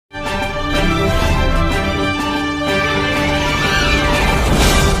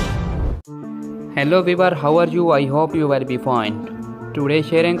Hello viewer, how are you? I hope you will be fine. Today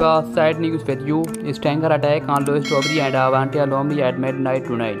sharing a sad news with you. Stalker attack on Lucas Dobre and ivanita at midnight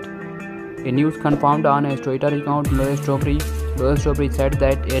tonight. A news confirmed on his Twitter account. Lucas Dobre said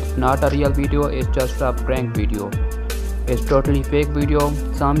that it's not a real video, it's just a prank video. It's totally fake video.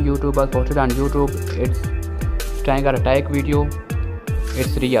 Some YouTubers posted on YouTube. It's Stalker attack video.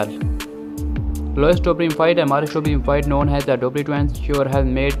 It's real. Lucas Dobre fight and Marcus Dobre fight, known as the Dobre twins, sure have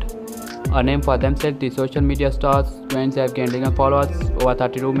made a name for themselves. The social media stars twins have gained million followers, over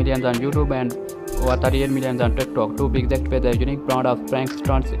 32 million on YouTube and over 38 million on TikTok. Two big execs with a unique brand of pranks,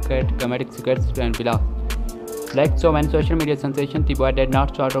 stunts, comedic skits, and villa. Like so many social media sensations, the boy did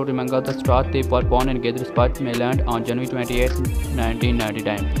not start out among the stars. They were born in Gathers, but Mainland on January 28,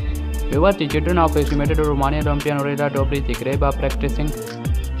 1999. We were the children of estimated Romanian Olympian Lucas Dobre. The grave of practicing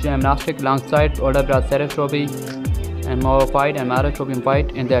gymnastics alongside older brother Cyrus Dobre and fight and Marcus Dobre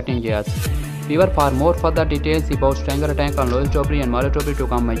fight in their teen years. For more further details about Stalker attack on Lucas Dobre and Marcus Dobre, to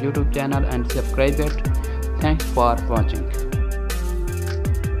come my YouTube channel and subscribe it. Thanks for watching.